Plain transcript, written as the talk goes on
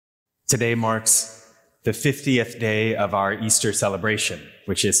Today marks the 50th day of our Easter celebration,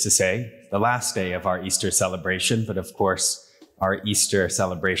 which is to say, the last day of our Easter celebration. But of course, our Easter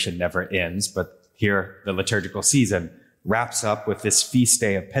celebration never ends. But here, the liturgical season wraps up with this feast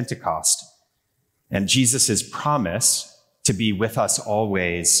day of Pentecost. And Jesus' promise to be with us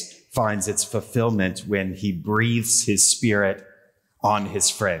always finds its fulfillment when he breathes his Spirit on his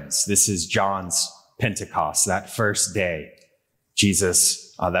friends. This is John's Pentecost, that first day.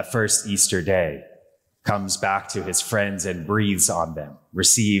 Jesus, that first Easter day, comes back to his friends and breathes on them.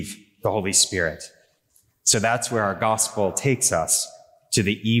 Receive the Holy Spirit. So that's where our gospel takes us, to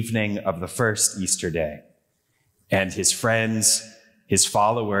the evening of the first Easter day. And his friends, his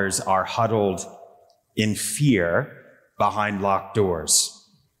followers, are huddled in fear behind locked doors.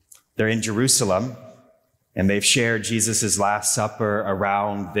 They're in Jerusalem, and they've shared Jesus' Last Supper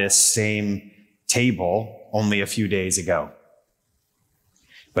around this same table only a few days ago.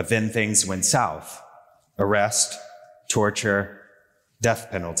 But then things went south. Arrest, torture,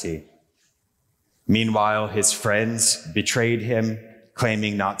 death penalty. Meanwhile, his friends betrayed him,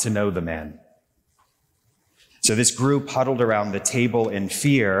 claiming not to know the man. So this group huddled around the table in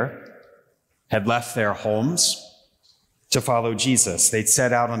fear had left their homes to follow Jesus. They'd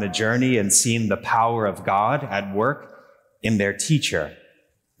set out on a journey and seen the power of God at work in their teacher.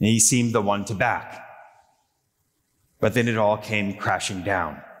 And he seemed the one to back. But then it all came crashing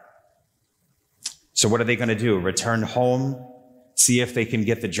down. So what are they going to do? Return home? See if they can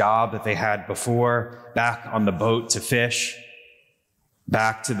get the job that they had before? Back on the boat to fish?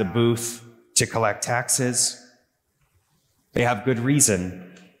 Back to the booth to collect taxes? They have good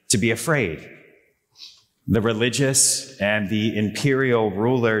reason to be afraid. The religious and the imperial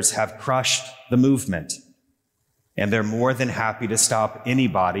rulers have crushed the movement, and they're more than happy to stop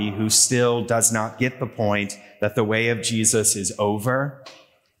anybody who still does not get the point that the way of Jesus is over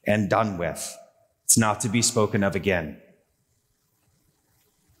and done with. It's not to be spoken of again.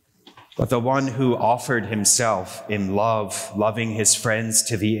 But the one who offered himself in love, loving his friends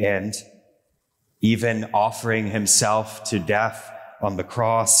to the end, even offering himself to death on the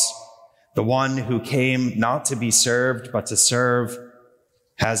cross, the one who came not to be served, but to serve,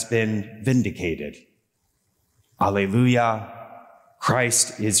 has been vindicated. Alleluia,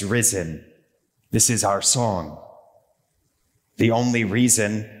 Christ is risen. This is our song. The only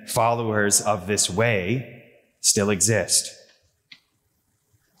reason followers of this way still exist.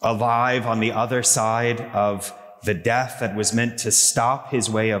 Alive on the other side of the death that was meant to stop his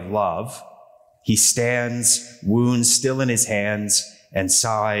way of love, he stands, wounds still in his hands and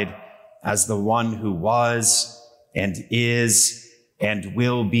side, as the one who was and is and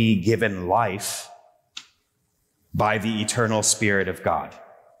will be given life by the eternal Spirit of God.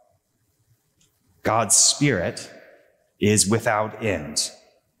 God's Spirit is without end.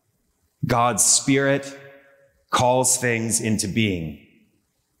 God's Spirit calls things into being.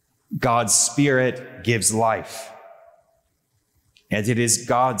 God's Spirit gives life. And it is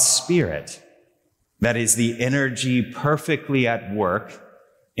God's Spirit that is the energy perfectly at work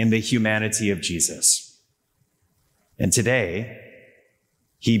in the humanity of Jesus. And today,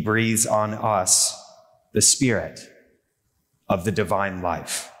 he breathes on us the Spirit of the divine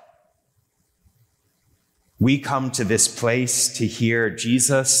life. We come to this place to hear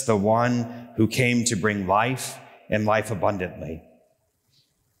Jesus, the one who came to bring life and life abundantly.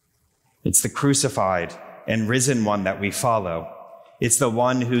 It's the crucified and risen one that we follow. It's the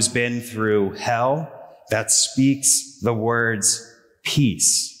one who's been through hell that speaks the words,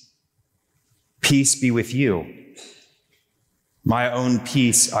 peace. Peace be with you. My own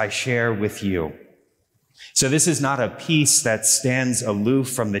peace I share with you. So this is not a peace that stands aloof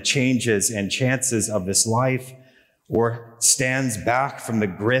from the changes and chances of this life or stands back from the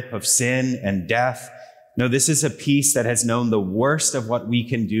grip of sin and death. No, this is a peace that has known the worst of what we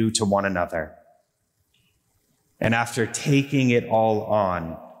can do to one another. And after taking it all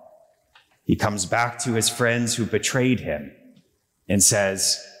on, he comes back to his friends who betrayed him and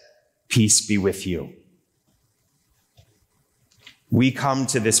says, peace be with you. We come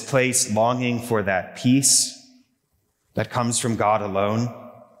to this place longing for that peace that comes from God alone,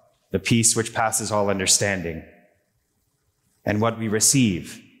 the peace which passes all understanding. And what we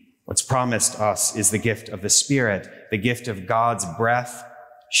receive, what's promised us, is the gift of the Spirit, the gift of God's breath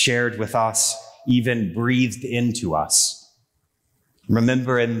shared with us, even breathed into us.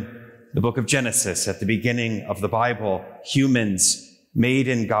 Remember in the book of Genesis, at the beginning of the Bible, humans made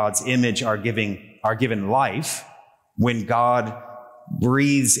in God's image are given life when God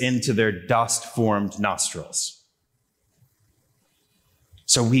breathes into their dust-formed nostrils.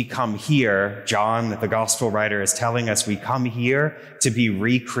 So we come here, John, the gospel writer, is telling us we come here to be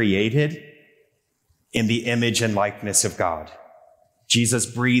recreated in the image and likeness of God. Jesus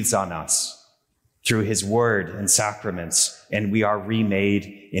breathes on us through his word and sacraments, and we are remade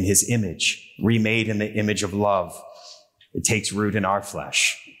in his image, remade in the image of love. It takes root in our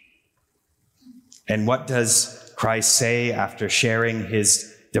flesh. And what does Christ say after sharing his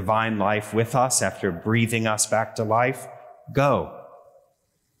divine life with us, after breathing us back to life? Go.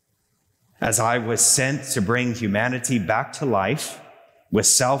 As I was sent to bring humanity back to life with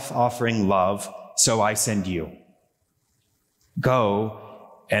self-offering love, so I send you. Go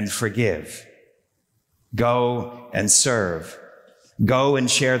and forgive. Go and serve. Go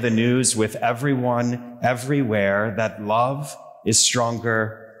and share the news with everyone, everywhere, that love is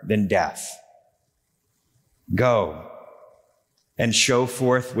stronger than death. Go and show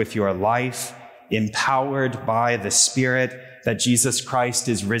forth with your life, empowered by the Spirit, that Jesus Christ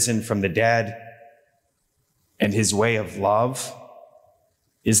is risen from the dead, and his way of love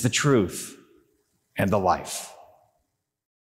is the truth and the life.